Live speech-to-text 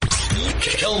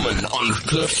Kelman on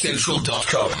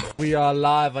CliffCentral.com. We are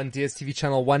live on DSTV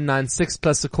channel 196,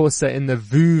 plus of course in the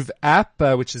VOOV app,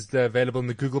 which is available in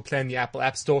the Google Play and the Apple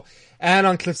App Store, and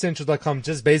on CliffCentral.com,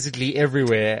 just basically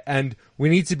everywhere. And we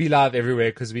need to be live everywhere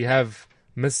because we have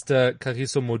Mr.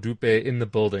 Kagiso Modupe in the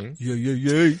building.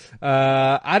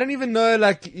 I don't even know,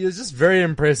 it's just very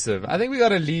impressive. I think we got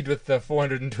to lead with the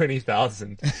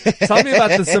 420,000. Tell me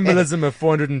about the symbolism of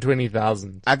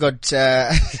 420,000. I got,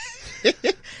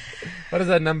 What does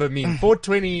that number mean?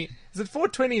 420, is it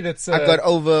 420 that's, I got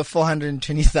over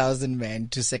 420,000 men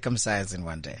to circumcise in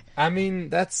one day. I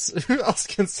mean, who else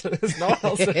can say, there's no one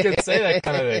else that can say that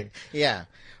kind of thing. Yeah.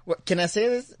 What, can I say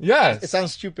this? Yes. It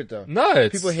sounds stupid though. No,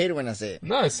 people hate it when I say it.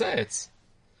 No, say it.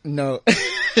 No.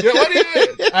 Yeah, what do you,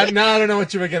 I don't know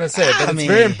what you were going to say, but it's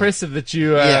very impressive that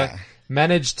you,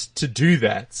 managed to do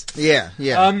that. Yeah.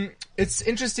 It's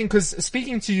interesting because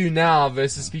speaking to you now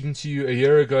versus speaking to you a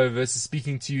year ago versus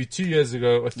speaking to you 2 years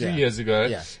ago or 3 years ago,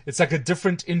 it's like a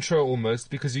different intro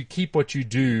almost, because you keep what you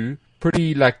do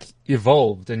pretty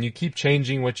evolved, and you keep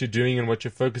changing what you're doing and what you're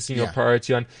focusing your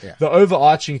priority on. The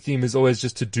overarching theme is always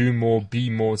just to do more, be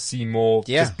more, see more,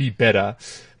 just be better.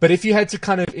 But if you had to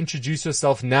kind of introduce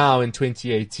yourself now in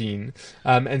 2018,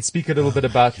 and speak a little bit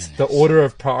about the order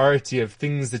of priority of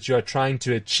things that you are trying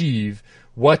to achieve,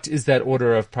 what is that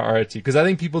order of priority? Because I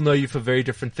think people know you for very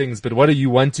different things, but what do you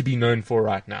want to be known for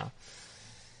right now?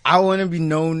 I want to be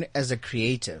known as a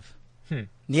creative.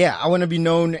 Yeah, I want to be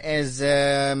known as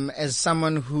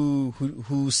someone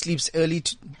who sleeps early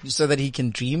so that he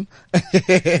can dream.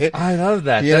 I love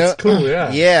that. That's cool.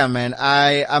 Yeah. Yeah, man.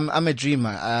 I'm a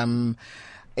dreamer.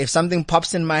 If something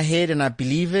pops in my head and I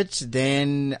believe it,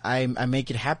 then I make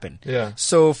it happen. Yeah.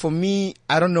 So for me,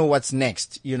 I don't know what's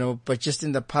next, but just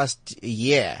in the past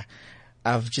year,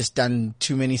 I've just done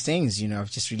too many things. I've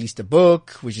just released a book,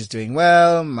 which is doing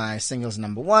well. My single's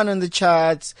 #1 on the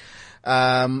charts.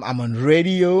 I'm on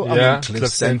radio. I'm on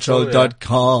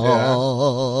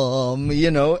CliffCentral.com,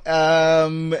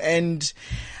 and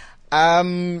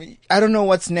I don't know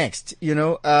what's next,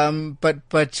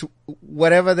 but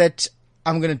whatever that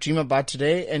I'm going to dream about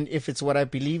today, and if it's what I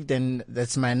believe, then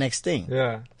that's my next thing.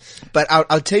 Yeah. But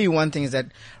I'll tell you one thing is that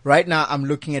right now I'm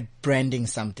looking at branding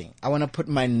something. I want to put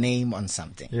my name on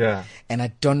something. Yeah. And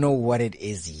I don't know what it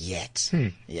is yet.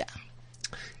 Yeah.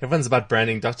 Everyone's about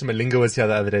branding. Dr. Malinga was here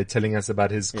the other day telling us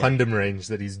about his condom range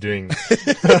that he's doing.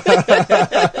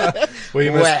 Where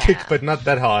you must kick, but not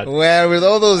that hard. Well, with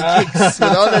all those kicks,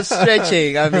 with all that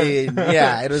stretching, I mean,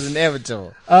 it was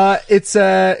inevitable.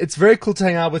 It's very cool to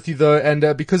hang out with you though.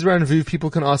 And, because we're on VOOV,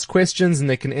 people can ask questions and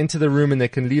they can enter the room and they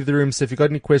can leave the room. So if you've got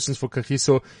any questions for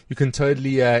Kagiso, you can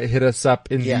totally, hit us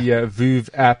up in the, VOOV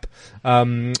app.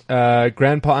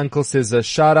 Grandpa Uncle says a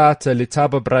shout out.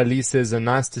 Litaba Brali says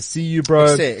nice to see you,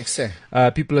 bro.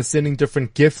 People are sending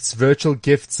different gifts, virtual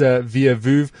gifts, via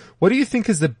VOOV. What do you think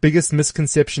is the biggest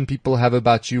misconception people have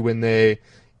about you when they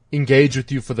engage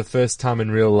with you for the first time in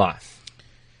real life?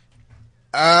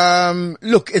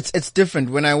 Look, it's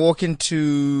different. When I walk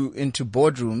into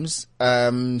boardrooms,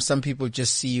 some people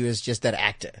just see you as just that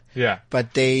actor. Yeah.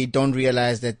 But they don't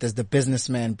realize that there's the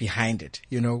businessman behind it,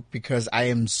 because I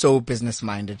am so business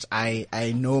minded.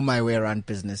 I know my way around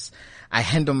business. I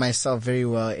handle myself very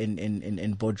well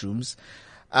in boardrooms.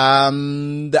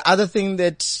 The other thing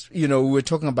that, we were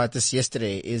talking about this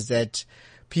yesterday is that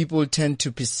people tend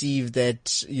to perceive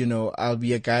that, I'll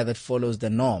be a guy that follows the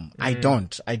norm. I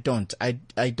don't. I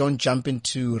don't jump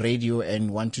into radio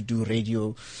and want to do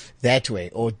radio that way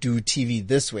or do TV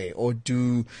this way or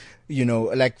do,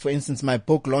 for instance, my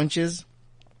book launches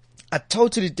are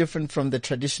totally different from the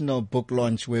traditional book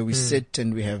launch where we sit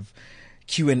and we have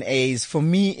Q&As. For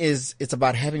me it's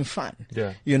about having fun.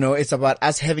 Yeah. It's about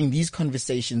us having these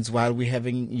conversations while we're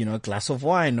having, a glass of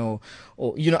wine or,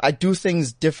 I do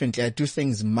things differently. I do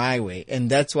things my way. And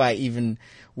that's why even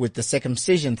with the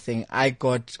circumcision thing, I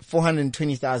got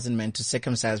 420,000 men to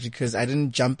circumcise because I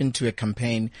didn't jump into a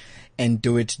campaign and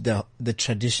do it the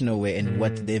traditional way and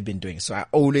what they've been doing. So I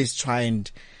always try and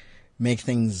make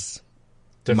things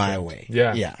different. My way.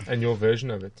 Yeah. And your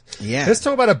version of it. Yeah. Let's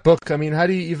talk about a book. I mean, how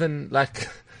do you even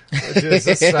is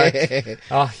this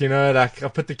I'll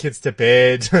put the kids to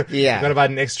bed. Yeah. I've got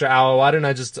about an extra hour. Why don't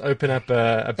I just open up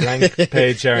a blank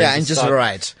page here and just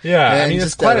write. Yeah. I mean,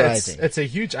 it's a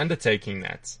huge undertaking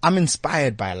that. I'm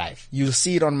inspired by life. You'll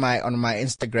see it on my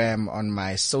Instagram, on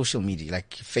my social media,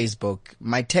 like Facebook.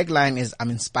 My tagline is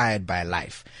I'm inspired by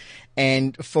life.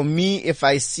 And for me, if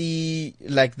I see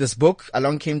like this book,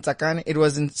 Along Came Tsakane, it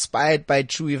was inspired by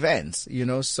true events,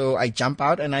 so I jump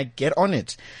out and I get on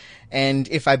it. And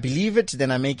if I believe it,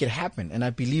 then I make it happen. And I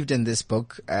believed in this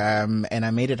book, and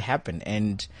I made it happen.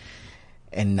 And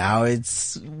And now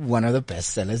it's one of the best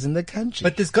sellers in the country.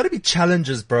 But there's got to be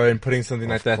challenges, bro, in putting something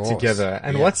like that together.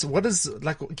 And what is,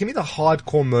 like, give me the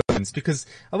hardcore moments, because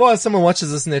otherwise someone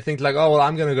watches this and they think like, oh, well,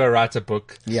 I'm going to go write a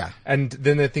book. Yeah. And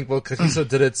then they think, well, Kagiso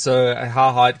did it, so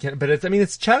how hard can, but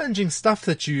it's challenging stuff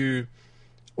that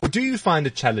or do you find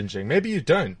it challenging? Maybe you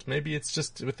don't. Maybe it's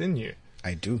just within you.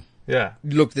 I do. Yeah.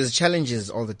 Look, there's challenges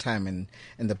all the time, and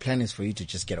the plan is for you to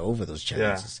just get over those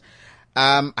challenges.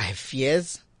 Yeah. I have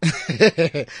fears.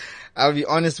 I'll be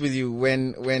honest with you.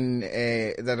 When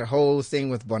that whole thing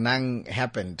with Bonang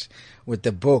happened with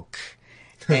the book,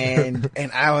 and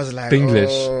I was like, English.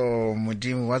 oh,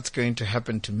 Mudim, what's going to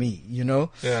happen to me? You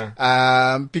know?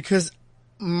 Yeah. Because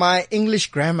my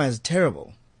English grammar is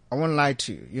terrible. I won't lie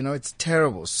to you. You know, it's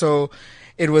terrible. So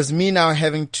it was me now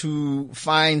having to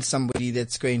find somebody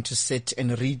that's going to sit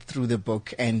and read through the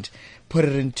book and put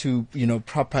it into,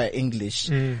 proper English.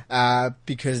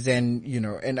 Because then,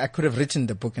 and I could have written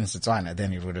the book in Setswana,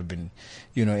 then it would have been,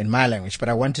 in my language, but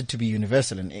I wanted to be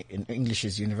universal, and English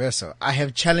is universal. I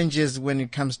have challenges when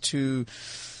it comes to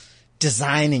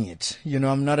designing it.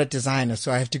 I'm not a designer,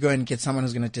 so I have to go and get someone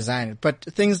who's going to design it. But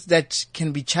things that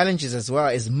can be challenges as well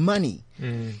is money.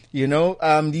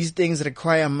 These things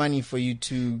require money for you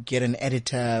to get an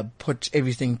editor, put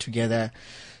everything together.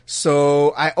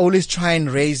 So I always try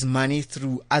and raise money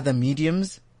through other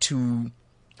mediums to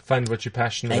find what you're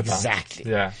passionate about. Exactly.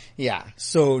 Yeah. Yeah.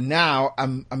 So now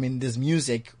I'm in this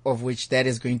music, of which that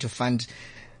is going to fund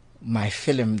my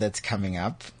film that's coming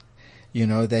up.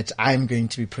 That I'm going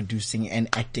to be producing and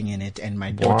acting in it, and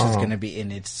my daughter's going to be in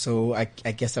it. So I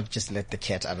guess I've just let the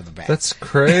cat out of the bag. That's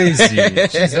crazy.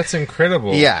 Jeez, that's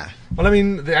incredible. Yeah. Well,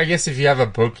 I guess if you have a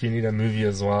book, you need a movie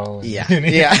as well. Yeah. You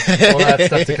need all that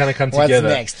stuff to kind of come together.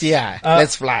 What's next? Yeah.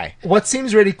 Let's fly. What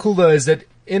seems really cool though is that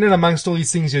in and amongst all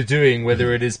these things you're doing,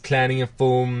 whether it is planning a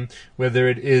film, whether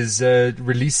it is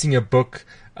releasing a book,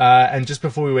 and just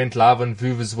before we went live on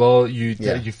VOOV as well, you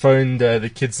phoned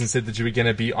the kids and said that you were going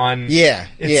to be on. Yeah.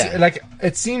 Like,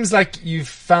 it seems like you've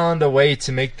found a way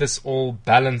to make this all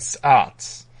balance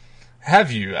out.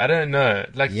 Have you? I don't know.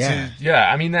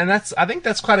 And I think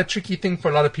that's quite a tricky thing for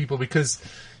a lot of people, because,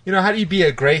 how do you be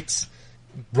a great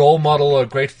role model or a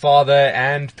great father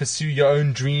and pursue your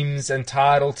own dreams and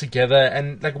tie it all together?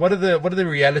 And like, what are the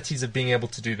realities of being able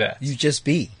to do that? You just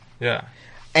be. Yeah.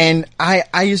 And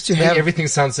I used to have everything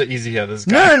sounds so easy here. This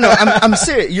guy. No. I'm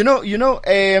serious.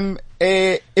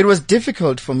 It was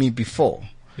difficult for me before.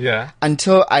 Yeah.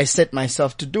 Until I set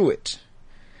myself to do it.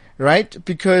 Right?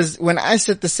 Because when I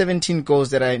set the 17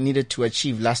 goals that I needed to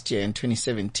achieve last year in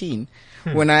 2017,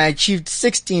 when I achieved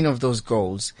 16 of those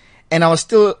goals, and I was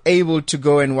still able to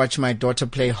go and watch my daughter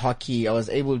play hockey, I was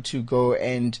able to go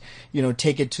and,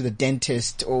 take it to the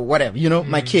dentist or whatever,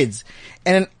 my kids.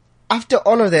 And after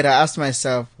all of that, I asked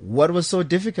myself, what was so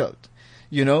difficult?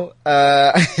 In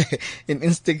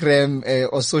Instagram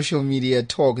or social media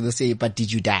talk, they say, but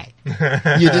did you die?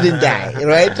 You didn't die,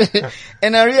 right?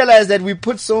 And I realized that we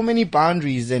put so many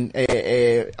boundaries and,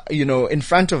 in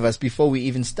front of us before we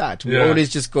even start. We always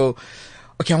just go,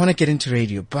 okay, I want to get into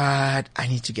radio, but I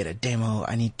need to get a demo.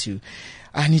 I need to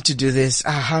do this.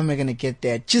 How am I going to get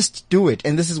there? Just do it.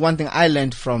 And this is one thing I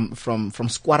learned from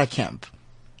Squatter Camp.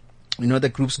 The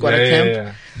group Squatter Camp.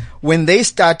 Yeah. When they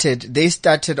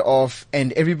started off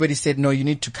and everybody said, no, you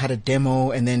need to cut a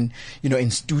demo and then, in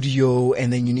studio,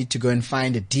 and then you need to go and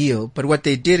find a deal. But what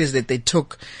they did is that they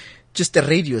took just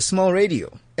a small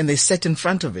radio, and they sat in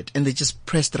front of it and they just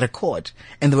pressed record,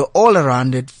 and they were all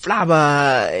around it,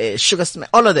 Flava, Sugar Smith,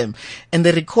 all of them. And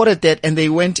they recorded that, and they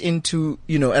went into,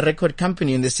 a record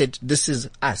company, and they said, this is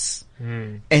us.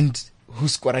 And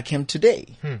who's Squatter Camp today?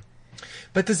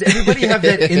 But does everybody have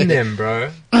that in them,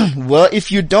 bro? Well,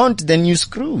 if you don't, then you're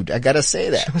screwed. I gotta say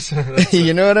that.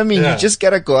 You know what I mean? Yeah. You just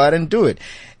gotta go out and do it.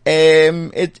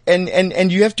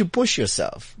 And you have to push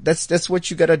yourself. That's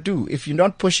what you gotta do. If you're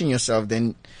not pushing yourself,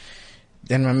 then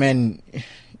my man.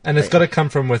 And it's gotta come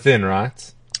from within,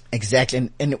 right? Exactly.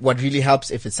 And what really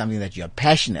helps if it's something that you're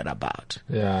passionate about.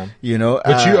 Yeah.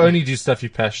 But you only do stuff you're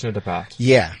passionate about.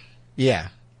 Yeah. Yeah.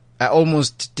 I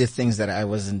almost did things that I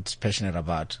wasn't passionate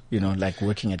about, like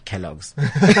working at Kellogg's.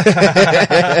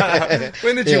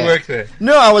 When did you work there?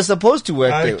 No, I was supposed to work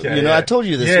there. I told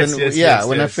you this.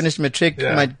 When I yes. finished matric,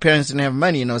 my parents didn't have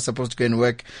money, and I was supposed to go and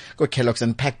go Kellogg's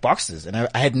and pack boxes. And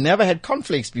I had never had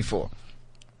cornflakes before.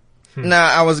 Now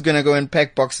I was going to go and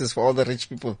pack boxes for all the rich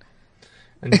people.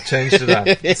 And you changed it up.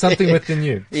 Something within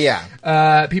you.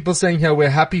 Yeah. People saying here, we're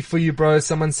happy for you, bro.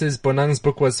 Someone says Bonang's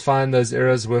book was fine. Those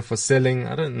errors were for selling.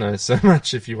 I don't know so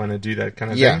much if you want to do that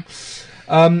kind of thing.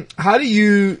 How do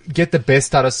you get the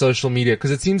best out of social media?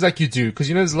 Because it seems like you do. Because,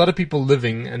 there's a lot of people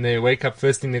living and they wake up,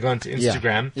 first thing they go onto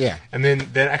Instagram. Yeah. And then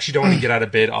they actually don't want to get out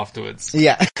of bed afterwards.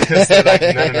 Yeah. So like,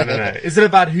 no. Is it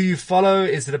about who you follow?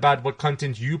 Is it about what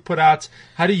content you put out?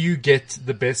 How do you get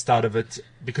the best out of it?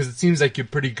 Because it seems like you're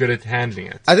pretty good at handling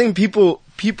it. I think people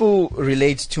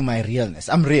relate to my realness.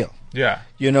 I'm real. Yeah.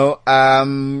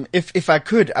 If I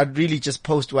could, I'd really just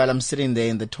post while I'm sitting there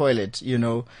in the toilet,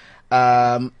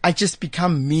 I just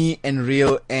become me and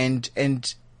real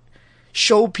and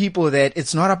show people that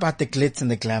it's not about the glitz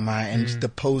and the glamour and the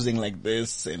posing like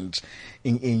this and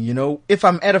if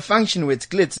I'm at a function where it's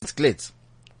glitz, it's glitz.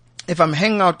 If I'm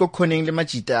hanging out, go koning le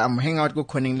majita, I'm hanging out, go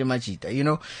koning le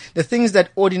majita. The things that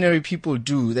ordinary people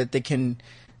do that they can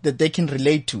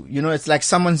relate to. It's like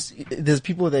there's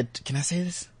people that, can I say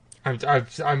this? I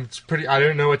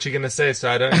don't know what you're going to say, so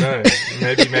I don't know.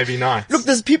 maybe not. Look,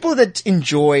 there's people that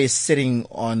enjoy sitting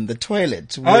on the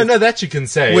toilet. No, that you can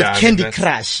say. With Candy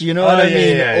Crush, you know what I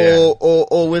mean? Yeah.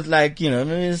 Or with maybe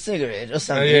a cigarette or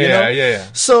something, Yeah.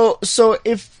 So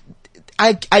if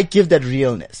I give that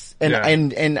realness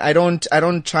and I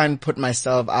don't try and put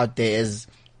myself out there as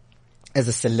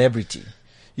a celebrity.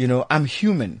 I'm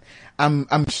human.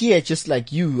 I'm here just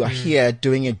like you are here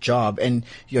doing a job, and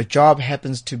your job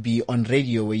happens to be on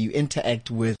radio where you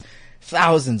interact with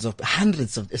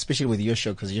hundreds of, especially with your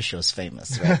show, because your show is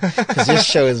famous, right? Because your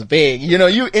show is big.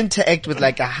 You interact with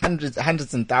like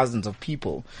hundreds and thousands of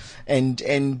people,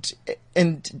 but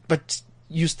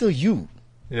you're still you.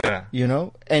 Yeah.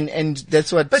 And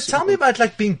that's what. But tell me about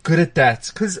like being good at that.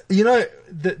 Cause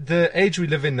the age we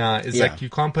live in now is like you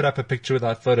can't put up a picture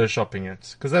without photoshopping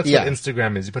it. Cause that's what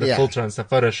Instagram is. You put a filter on stuff,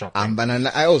 Photoshop.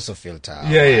 I also filter.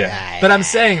 Yeah. But I'm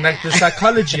saying like the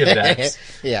psychology of that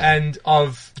and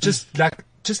of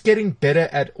just getting better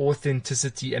at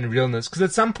authenticity and realness. Cause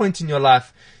at some point in your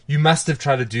life, you must have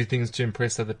tried to do things to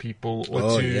impress other people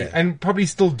and probably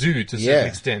still do to a certain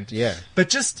extent. Yeah. But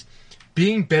just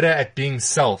being better at being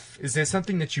self, is there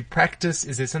something that you practice?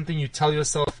 Is there something you tell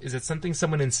yourself? Is it something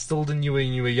someone instilled in you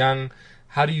when you were young?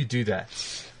 How do you do that?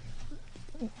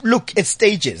 Look, it's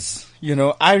stages.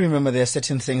 I remember there are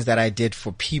certain things that I did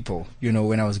for people,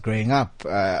 when I was growing up.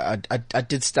 I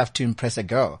did stuff to impress a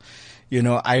girl.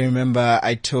 I remember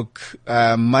I took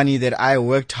money that I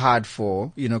worked hard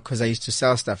for, because I used to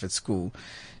sell stuff at school.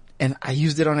 And I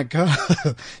used it on a girl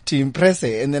to impress her.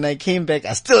 And then I came back,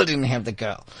 I still didn't have the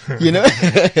girl,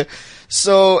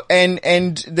 So,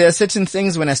 and there are certain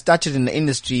things when I started in the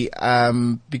industry,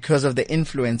 because of the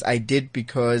influence I did,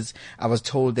 because I was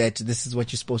told that this is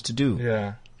what you're supposed to do.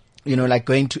 Yeah. Like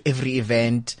going to every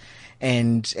event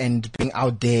and being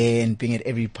out there and being at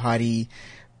every party.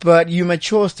 But you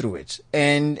mature through it,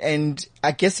 and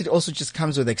I guess it also just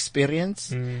comes with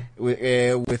experience,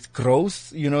 with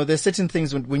growth. There's certain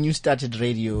things when you started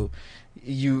radio,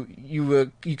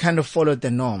 you kind of followed the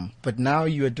norm, but now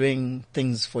you are doing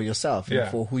things for yourself and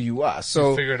for who you are. So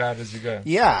you figure it out as you go.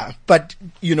 Yeah, but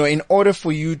in order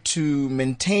for you to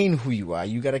maintain who you are,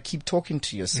 you gotta keep talking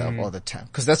to yourself all the time,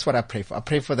 because that's what I pray for. I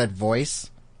pray for that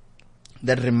voice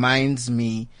that reminds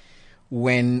me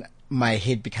when my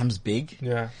head becomes big.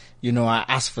 Yeah. I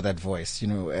ask for that voice,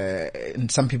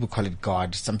 and some people call it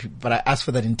God, but I ask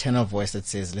for that internal voice that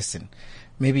says, listen,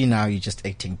 maybe now you're just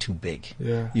acting too big.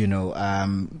 Yeah.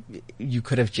 You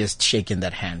could have just shaken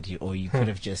that hand, or you could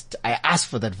have I ask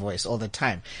for that voice all the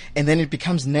time. And then it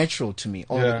becomes natural to me.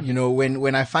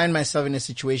 When I find myself in a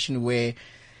situation where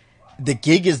the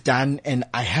gig is done and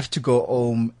I have to go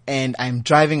home and I'm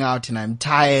driving out and I'm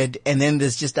tired, and then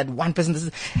there's just that one person that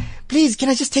says, please, can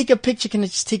I just take a picture?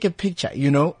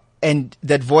 And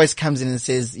that voice comes in and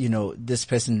says, this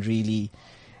person really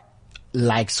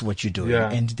likes what you're doing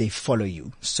and they follow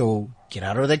you. So get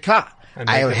out of the car.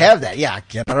 I'll have that. Yeah.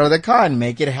 Get out of the car and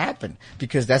make it happen,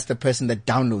 because that's the person that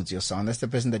downloads your song. That's the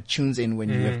person that tunes in when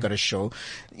you have got a show.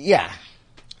 Yeah.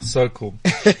 So cool.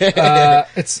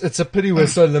 It's a pity we're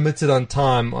so limited on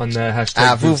time on the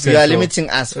hashtag. You are limiting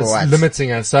us for what?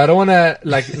 Limiting us. So I don't want to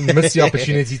miss the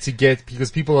opportunity to get, because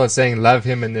people are saying love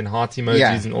him and then heart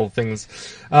emojis and all things.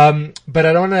 But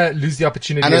I don't want to lose the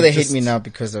opportunity. I know they hate me now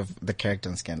because of the character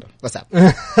in Scandal. What's up? No,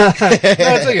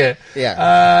 it's okay.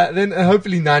 Yeah. Then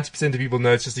hopefully 90% of people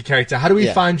know it's just a character. How do we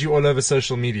find you all over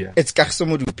social media? It's Kagiso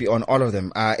Modupi on all of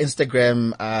them.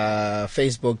 Instagram,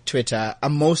 Facebook, Twitter.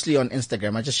 I'm mostly on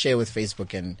Instagram. I just share with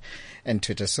Facebook and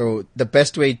Twitter. So the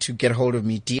best way to get hold of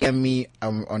me, DM me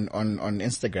on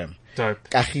Instagram. Dope.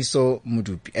 Kagiso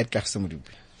Modupi, @Kagiso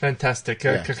Modupi. Fantastic.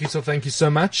 Yeah. Kagiso, thank you so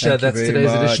much. Thank you That's very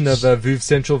today's much. edition of VOOV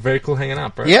Central. Very cool hanging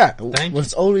out, bro. Yeah. Thank Well,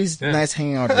 it's always nice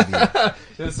hanging out with you.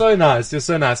 You're so nice. You're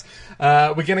so nice.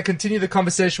 We're going to continue the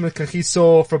conversation with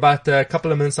Kagiso for about a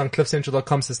couple of minutes on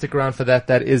cliffcentral.com, so stick around for that.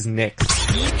 That is next.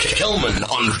 Kelman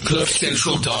on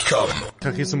cliffcentral.com.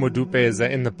 Kagiso Modupe is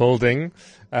in the building.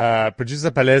 Producer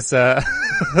Palesa.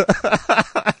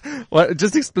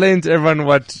 Just explain to everyone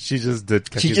what she just did.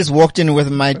 Kagiso. She just walked in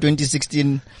with my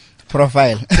 2016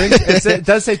 profile. It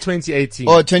does say 2018.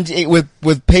 Or 28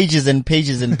 with pages and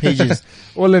pages and pages.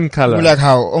 All in color. You're like,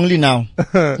 how? Only now.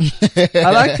 I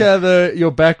like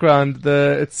your background.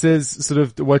 It says sort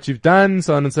of what you've done,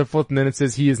 so on and so forth, and then it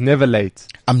says he is never late.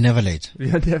 I'm never late.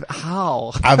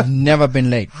 How? I've never been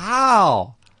late.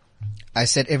 How? I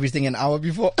said everything an hour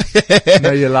before.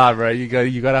 No, you're live, bro. You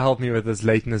got to help me with this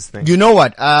lateness thing. You know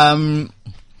what? I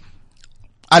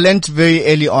learned very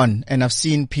early on, and I've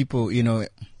seen people,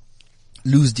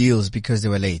 lose deals because they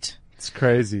were late. It's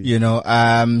crazy.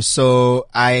 So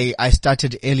I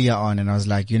started earlier on, and I was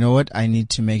like, you know what? I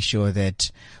need to make sure that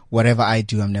whatever I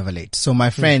do, I'm never late. So my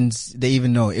friends, they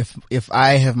even know if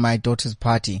I have my daughter's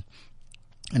party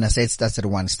and I say it starts at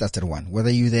 1, it starts at 1, whether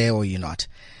you're there or you're not.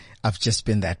 I've just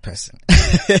been that person.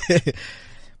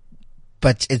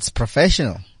 But it's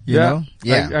professional. You know?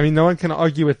 Yeah. I mean, no one can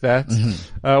argue with that.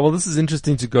 Mm-hmm. Well, this is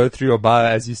interesting to go through your bio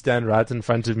as you stand right in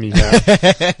front of me here.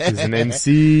 He's an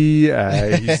MC,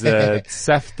 he's a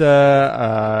SAFTA,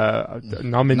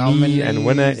 nominee and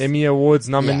winner, Emmy Awards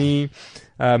nominee,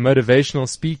 motivational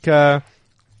speaker,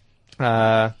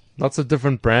 lots of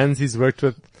different brands he's worked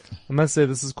with. I must say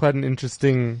this is quite an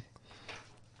interesting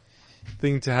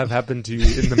thing to have happen to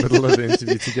you in the middle of the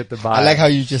interview to get the bio. I like how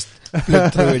you just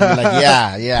flip through it. You're like,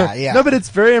 yeah. No, but it's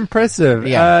very impressive.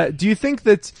 Yeah. Do you think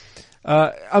that,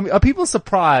 are people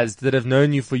surprised that have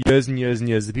known you for years and years and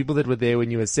years? The people that were there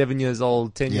when you were 7 years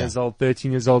old, 10 years old,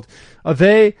 13 years old, are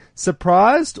they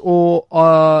surprised, or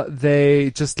are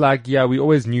they just like, yeah, we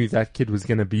always knew that kid was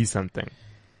going to be something?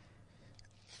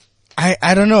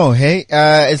 I don't know. Hey,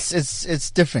 it's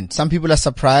different. Some people are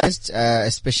surprised,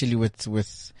 especially with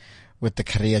the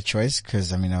career choice,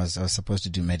 because I was supposed to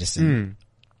do medicine,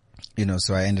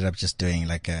 so I ended up just doing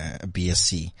like a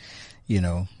BSc,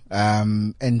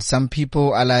 and some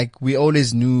people are like, we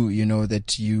always knew,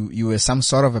 that you were some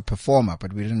sort of a performer,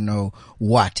 but we didn't know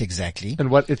what exactly. And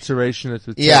what iteration it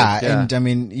would take. Yeah.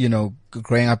 And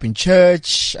growing up in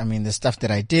church, the stuff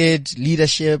that I did,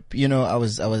 leadership, I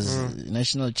was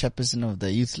national chairperson of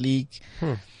the youth league.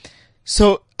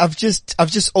 So I've just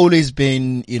always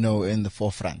been, in the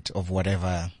forefront of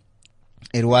whatever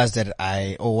it was that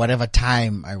or whatever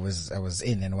time I was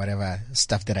in, and whatever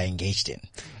stuff that I engaged in.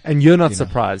 And you're not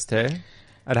surprised, at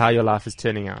how your life is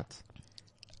turning out?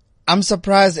 I'm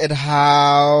surprised at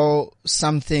how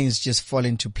some things just fall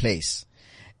into place.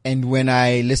 And when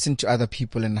I listen to other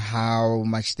people and how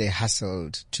much they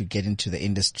hustled to get into the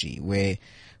industry, where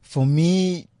for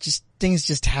me, things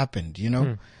just happened,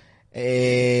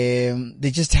 they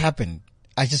just happened.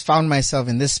 I just found myself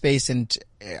in this space, and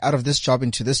out of this job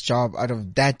into this job, out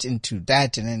of that into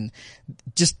that, and then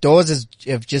just doors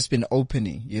have just been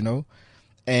opening,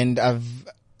 and I've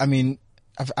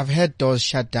had doors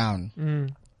shut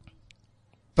down,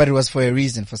 but it was for a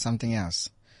reason, for something else.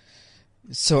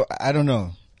 So I don't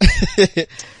know.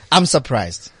 I'm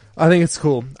surprised. I think it's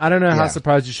cool. I don't know how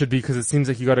surprised you should be, because it seems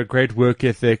like you got a great work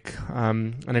ethic,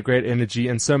 and a great energy,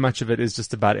 and so much of it is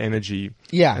just about energy.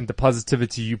 Yeah. And the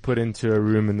positivity you put into a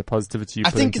room, and the positivity you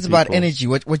put into I think it's people. about energy.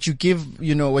 What you give,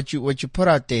 what you put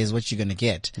out there is what you're gonna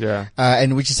get. Yeah.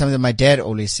 And which is something that my dad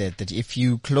always said, that if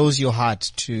you close your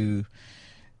heart to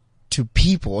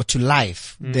people or to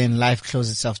life, then life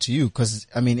closes itself to you. Cause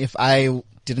if I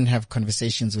didn't have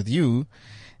conversations with you,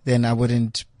 then I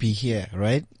wouldn't be here,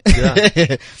 right?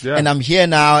 Yeah. And I'm here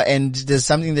now, and there's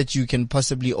something that you can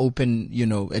possibly open,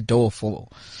 a door for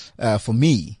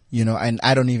me, and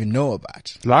I don't even know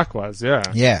about. Likewise, yeah.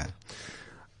 Yeah.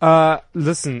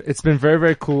 Listen, it's been very,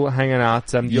 very cool hanging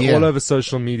out. You're all over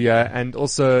social media, and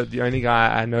also the only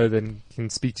guy I know that can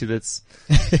speak to that's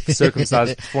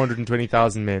circumcised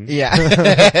 420,000 men. Yeah.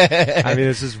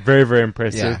 It's just very, very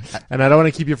impressive. Yeah. And I don't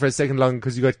want to keep you for a second long,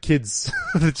 because you got kids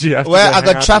that you have to I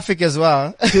got traffic as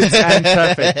well. Kids and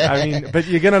traffic. But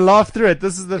you're going to laugh through it.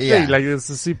 This is the thing. Like, it's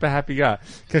a super happy guy.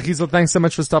 Kagiso, thanks so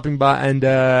much for stopping by, and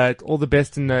all the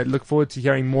best, and look forward to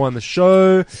hearing more on the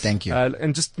show. Thank you.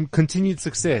 And just continued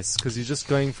success, because you're just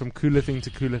going from cooler thing to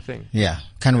cooler thing. Yeah.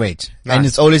 Can't wait. Nice. And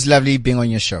it's always lovely being on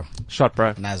your show. Shot,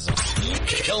 bro. Nazo.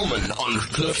 Kelman on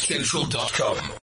cliffcentral.com.